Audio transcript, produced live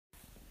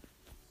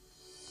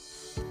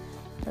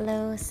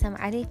Hello, Assalamu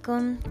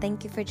alaikum.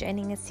 Thank you for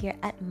joining us here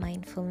at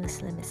Mindful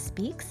Muslim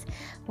Speaks.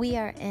 We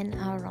are in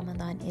our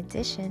Ramadan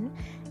edition,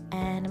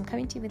 and I'm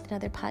coming to you with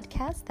another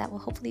podcast that will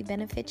hopefully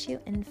benefit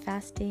you in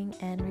fasting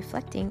and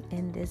reflecting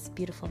in this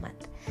beautiful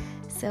month.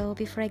 So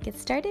before I get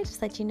started,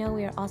 just let you know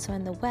we are also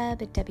on the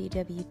web at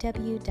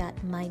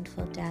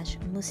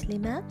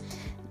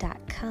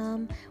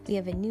www.mindful-muslima.com. We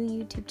have a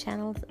new YouTube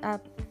channel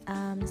up,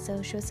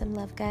 so show some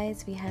love,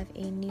 guys. We have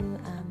a new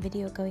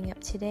video going up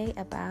today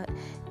about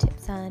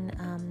tips on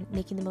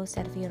making the most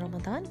out of your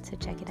Ramadan, so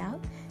check it out,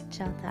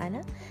 inshallah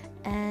ta'ala.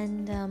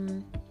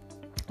 And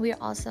we are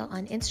also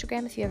on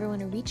Instagram. If you ever want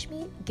to reach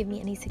me, give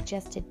me any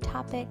suggested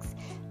topics,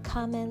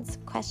 comments,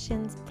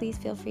 questions, please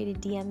feel free to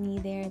DM me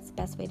there. It's the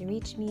best way to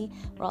reach me.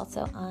 We're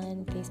also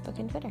on Facebook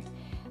and Twitter.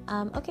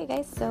 Okay,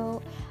 guys,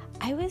 so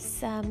I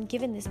was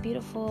given this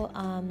beautiful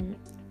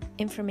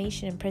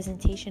information and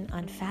presentation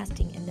on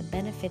fasting and the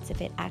benefits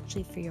of it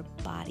actually for your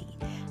body.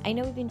 I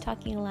know we've been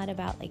talking a lot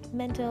about like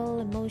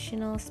mental,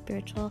 emotional,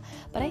 spiritual,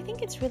 but I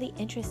think it's really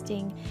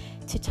interesting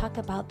to talk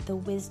about the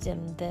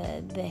wisdom,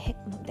 the ghaib,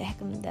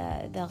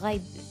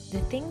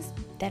 the things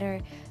that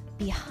are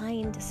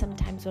behind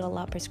sometimes what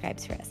Allah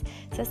prescribes for us.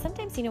 So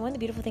sometimes, one of the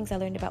beautiful things I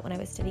learned about when I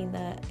was studying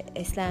the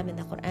Islam and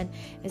the Quran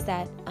is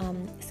that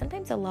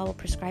sometimes Allah will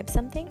prescribe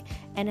something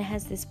and it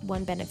has this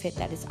one benefit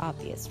that is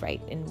obvious,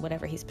 right, in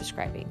whatever He's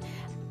prescribing.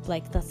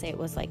 Like, let's say it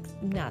was like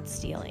not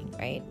stealing,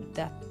 right?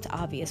 That's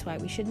obvious why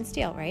we shouldn't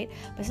steal, right?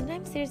 But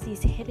sometimes there's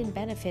these hidden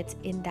benefits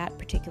in that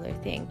particular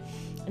thing.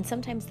 And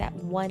sometimes that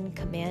one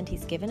command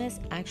He's given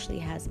us actually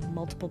has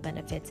multiple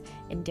benefits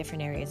in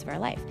different areas of our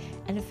life.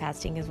 And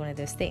fasting is one of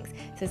those things.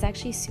 So it's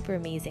actually super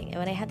amazing. And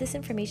when I had this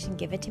information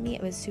given to me,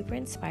 it was super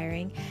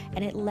inspiring.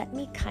 And it let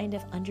me kind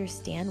of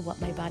understand what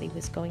my body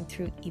was going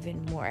through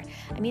even more.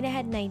 I mean, I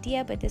had an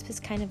idea, but this was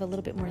kind of a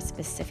little bit more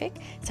specific.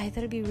 So I thought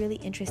it'd be really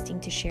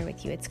interesting to share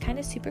with you. It's kind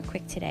of super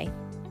quick today,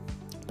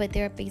 but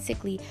there are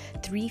basically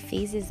 3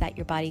 phases that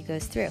your body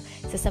goes through.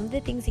 So some of the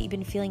things that you've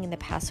been feeling in the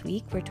past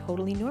week were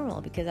totally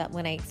normal, because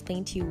when I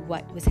explained to you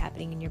what was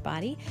happening in your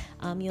body,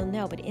 you'll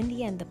know. But in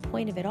the end, the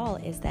point of it all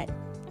is that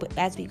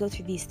as we go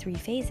through these 3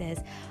 phases,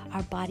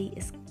 our body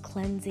is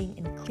cleansing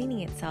and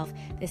cleaning itself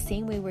the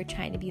same way we're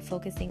trying to be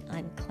focusing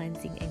on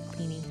cleansing and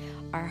cleaning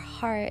our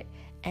heart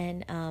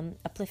and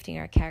uplifting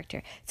our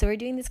character. So we're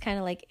doing this kind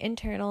of like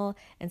internal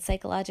and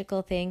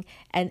psychological thing,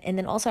 and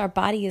then also our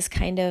body is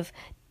kind of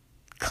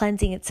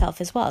cleansing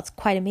itself as well. It's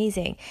quite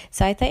amazing.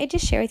 So I thought I'd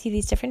just share with you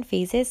these different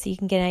phases so you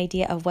can get an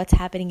idea of what's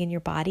happening in your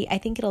body. I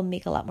think it'll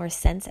make a lot more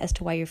sense as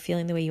to why you're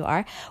feeling the way you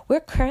are. We're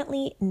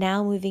currently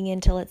now moving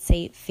into, let's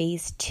say,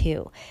 phase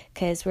 2,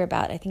 because we're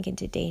about, I think,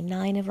 into day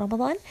 9 of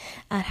Ramadan,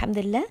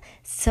 alhamdulillah.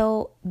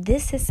 So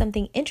this is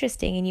something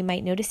interesting, and you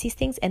might notice these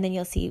things, and then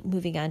you'll see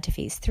moving on to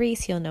phase 3,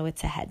 so you'll know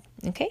it's ahead.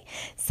 Okay,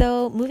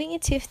 so moving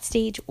into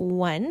stage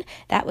 1,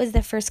 that was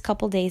the first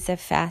couple days of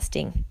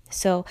fasting.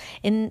 So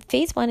in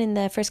phase 1, in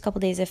the first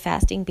couple days of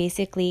fasting,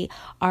 basically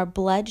our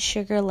blood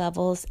sugar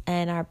levels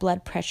and our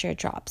blood pressure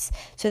drops.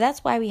 So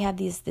that's why we have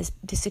this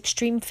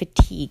extreme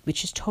fatigue,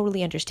 which is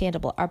totally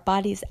understandable. Our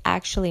body's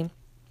actually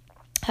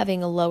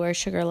having a lower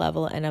sugar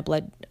level and a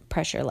blood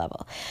pressure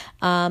level.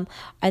 And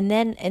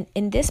then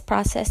in this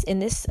process, in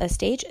this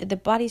stage, the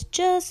body's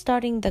just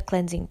starting the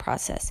cleansing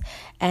process.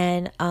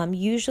 And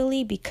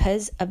usually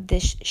because of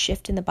this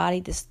shift in the body,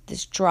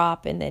 this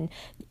drop, and then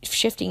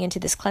shifting into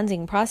this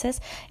cleansing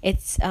process,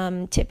 it's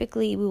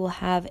typically we will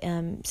have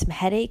some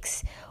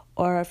headaches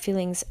or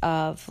feelings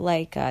of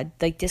like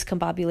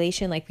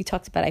discombobulation. Like we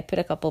talked about, I put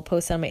a couple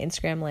posts on my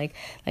Instagram, like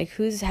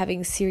who's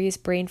having serious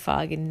brain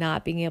fog and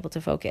not being able to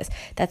focus.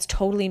 That's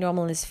totally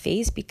normal in this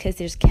phase, because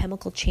there's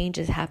chemical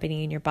changes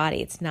happening in your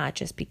body. It's not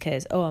just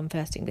because, I'm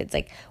fasting. It's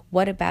like,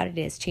 what about it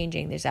is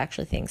changing? There's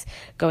actually things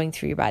going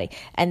through your body.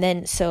 And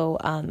then, so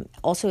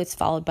also it's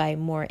followed by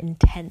more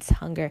intense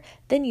hunger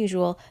than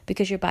usual,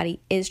 because your body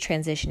is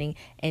transitioning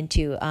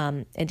into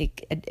a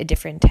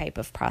different type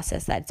of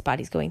process that your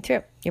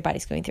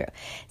body's going through.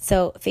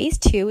 So phase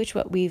 2, which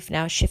what we've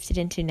now shifted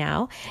into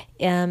now,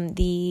 in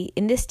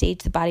this stage,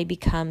 the body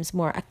becomes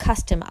more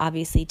accustomed,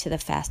 obviously, to the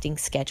fasting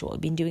schedule.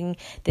 We've been doing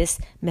this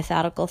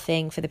methodical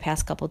thing for the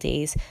past couple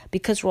days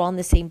because we're all on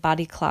the same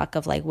body clock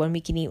of like when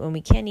we can eat, when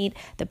we can't eat.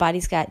 The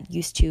body's got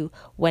used to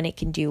when it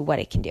can do what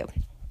it can do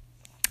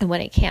and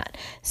when it can't.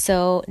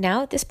 So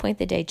now at this point,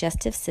 the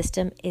digestive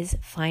system is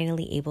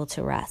finally able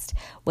to rest.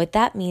 What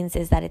that means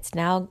is that it's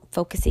now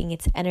focusing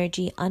its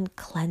energy on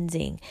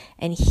cleansing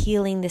and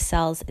healing the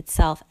cells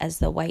itself as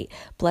the white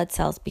blood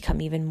cells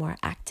become even more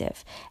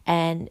active.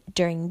 And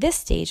during this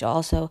stage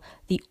also,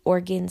 the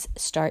organs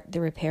start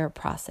the repair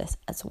process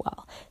as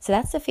well. So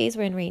that's the phase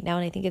we're in right now,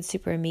 and I think it's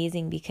super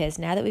amazing because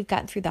now that we've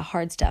gotten through the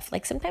hard stuff,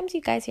 like sometimes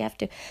you guys, we have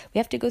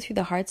to go through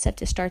the hard stuff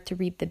to start to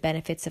reap the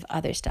benefits of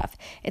other stuff.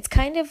 It's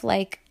kind of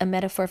like a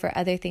metaphor for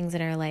other things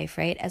in our life,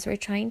 right? As we're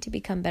trying to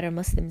become better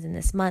Muslims in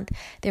this month,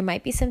 there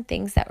might be some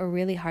things that were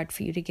really hard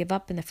for you to give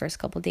up in the first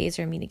couple of days,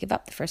 or me to give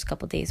up the first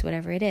couple of days,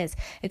 whatever it is.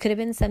 It could have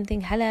been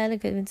something halal,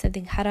 it could have been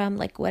something haram,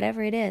 like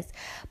whatever it is.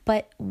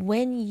 But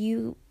when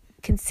you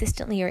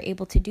consistently are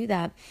able to do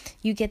that,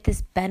 you get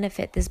this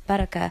benefit, this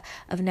barakah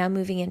of now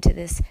moving into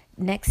this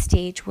next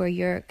stage where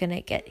you're going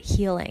to get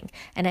healing.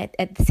 And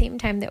at the same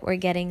time that we're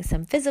getting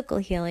some physical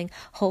healing,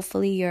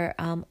 hopefully you're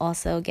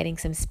also getting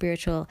some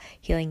spiritual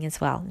healing as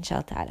well,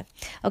 inshallah ta'ala.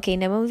 Okay,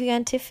 now moving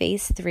on to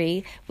phase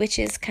 3, which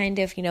is kind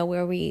of,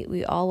 where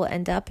we all will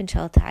end up,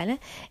 inshallah ta'ala,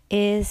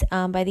 is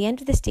by the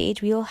end of the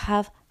stage, we will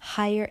have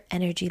higher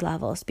energy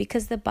levels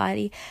because the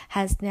body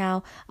has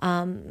now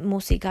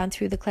mostly gone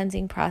through the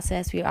cleansing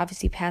process. We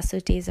obviously passed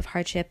those days of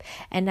hardship,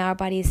 and now our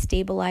body is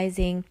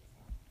stabilizing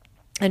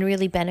and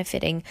really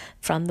benefiting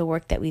from the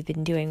work that we've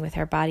been doing with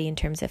our body in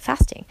terms of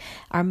fasting.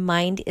 Our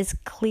mind is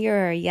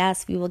clearer.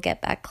 Yes, we will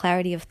get back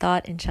clarity of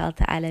thought, inshallah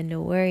ta'ala,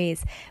 no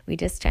worries. We're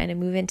just trying to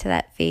move into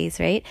that phase,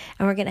 right?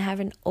 And we're going to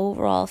have an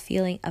overall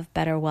feeling of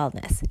better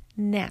wellness.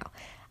 Now,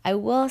 I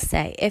will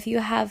say, if you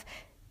have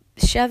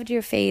shoved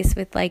your face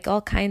with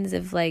all kinds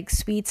of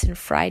sweets and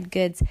fried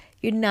goods,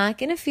 you're not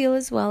going to feel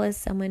as well as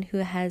someone who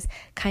has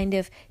kind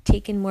of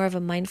taken more of a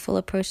mindful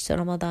approach to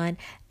Ramadan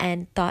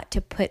and thought to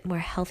put more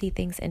healthy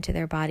things into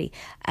their body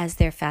as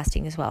they're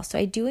fasting as well. So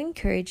I do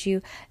encourage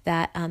you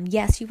that,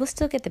 yes, you will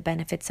still get the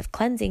benefits of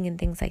cleansing and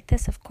things like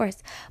this, of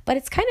course, but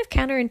it's kind of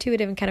counterintuitive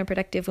and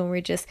counterproductive when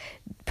we're just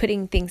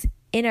putting things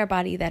in our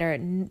body that are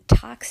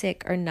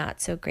toxic or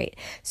not so great.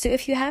 So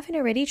if you haven't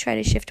already, try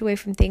to shift away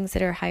from things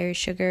that are higher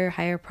sugar,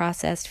 higher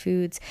processed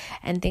foods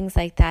and things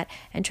like that,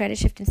 and try to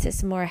shift into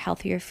some more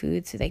healthier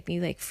foods, so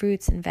maybe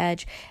fruits and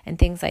veg and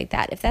things like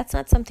that. If that's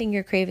not something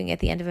you're craving at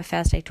the end of a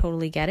fast, I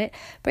totally get it.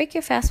 Break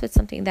your fast with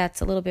something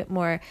that's a little bit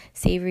more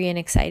savory and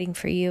exciting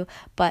for you,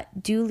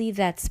 but do leave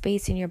that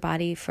space in your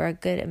body for a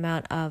good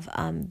amount of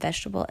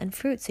vegetable and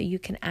fruit so you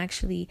can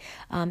actually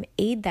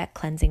aid that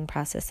cleansing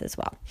process as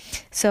well.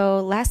 So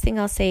last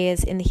thing I'll say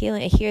is, in the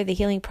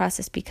healing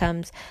process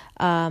becomes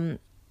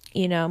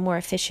more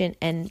efficient,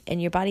 and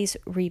your body's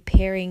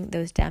repairing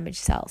those damaged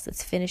cells.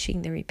 It's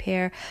finishing the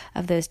repair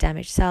of those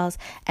damaged cells.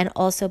 And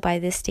also by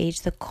this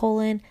stage, the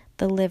colon,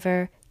 the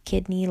liver,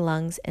 kidney,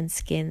 lungs, and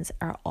skin,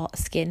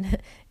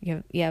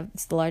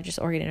 it's the largest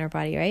organ in our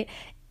body, right?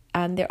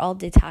 They're all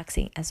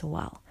detoxing as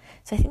well.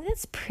 So I think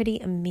that's pretty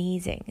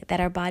amazing that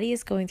our body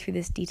is going through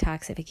this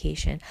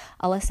detoxification.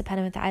 Allah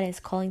subhanahu wa ta'ala is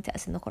calling to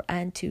us in the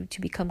Quran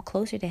to become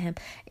closer to Him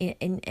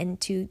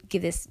and to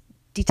give this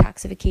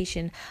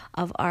detoxification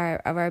of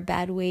our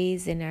bad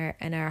ways and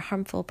our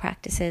harmful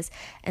practices.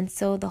 And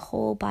so the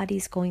whole body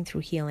is going through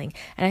healing.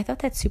 And I thought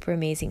that's super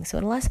amazing. So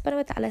when Allah subhanahu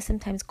wa ta'ala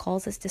sometimes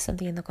calls us to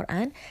something in the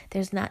Quran,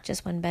 there's not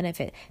just one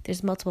benefit,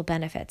 there's multiple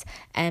benefits.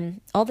 And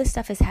all this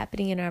stuff is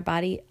happening in our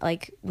body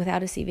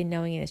without us even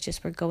knowing it. It's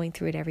just we're going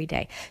through it every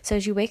day. So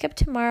as you wake up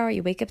tomorrow or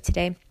you wake up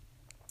today,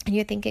 and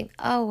you're thinking,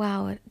 oh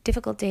wow, a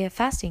difficult day of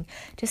fasting,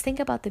 just think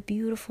about the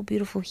beautiful,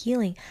 beautiful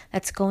healing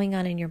that's going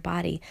on in your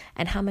body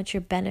and how much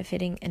you're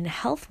benefiting and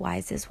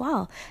health-wise as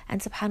well. And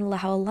subhanAllah,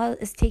 how Allah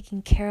is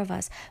taking care of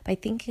us by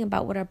thinking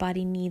about what our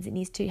body needs. It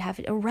needs to have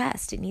a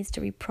rest. It needs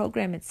to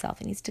reprogram itself.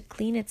 It needs to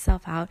clean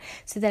itself out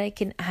so that it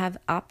can have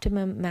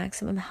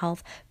maximum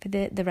health for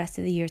the rest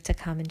of the year to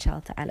come,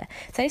 inshallah ta'ala.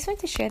 So I just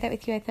wanted to share that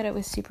with you. I thought it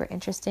was super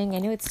interesting. I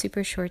know it's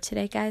super short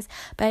today, guys,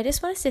 but I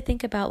just want us to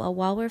think about,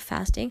 while we're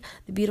fasting,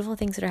 the beautiful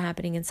things that are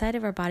happening inside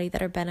of our body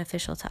that are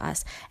beneficial to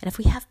us. And if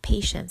we have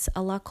patience,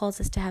 Allah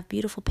calls us to have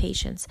beautiful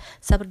patience,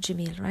 sabr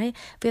jameel, right?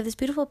 If we have this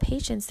beautiful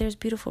patience, there's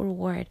beautiful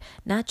reward,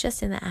 not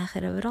just in the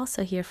akhirah, but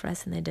also here for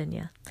us in the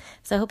dunya.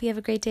 So I hope you have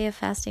a great day of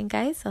fasting,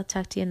 guys. I'll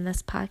talk to you in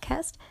this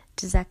podcast.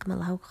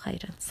 Jazakumullahu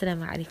khairan.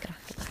 Assalamu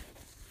alaikum.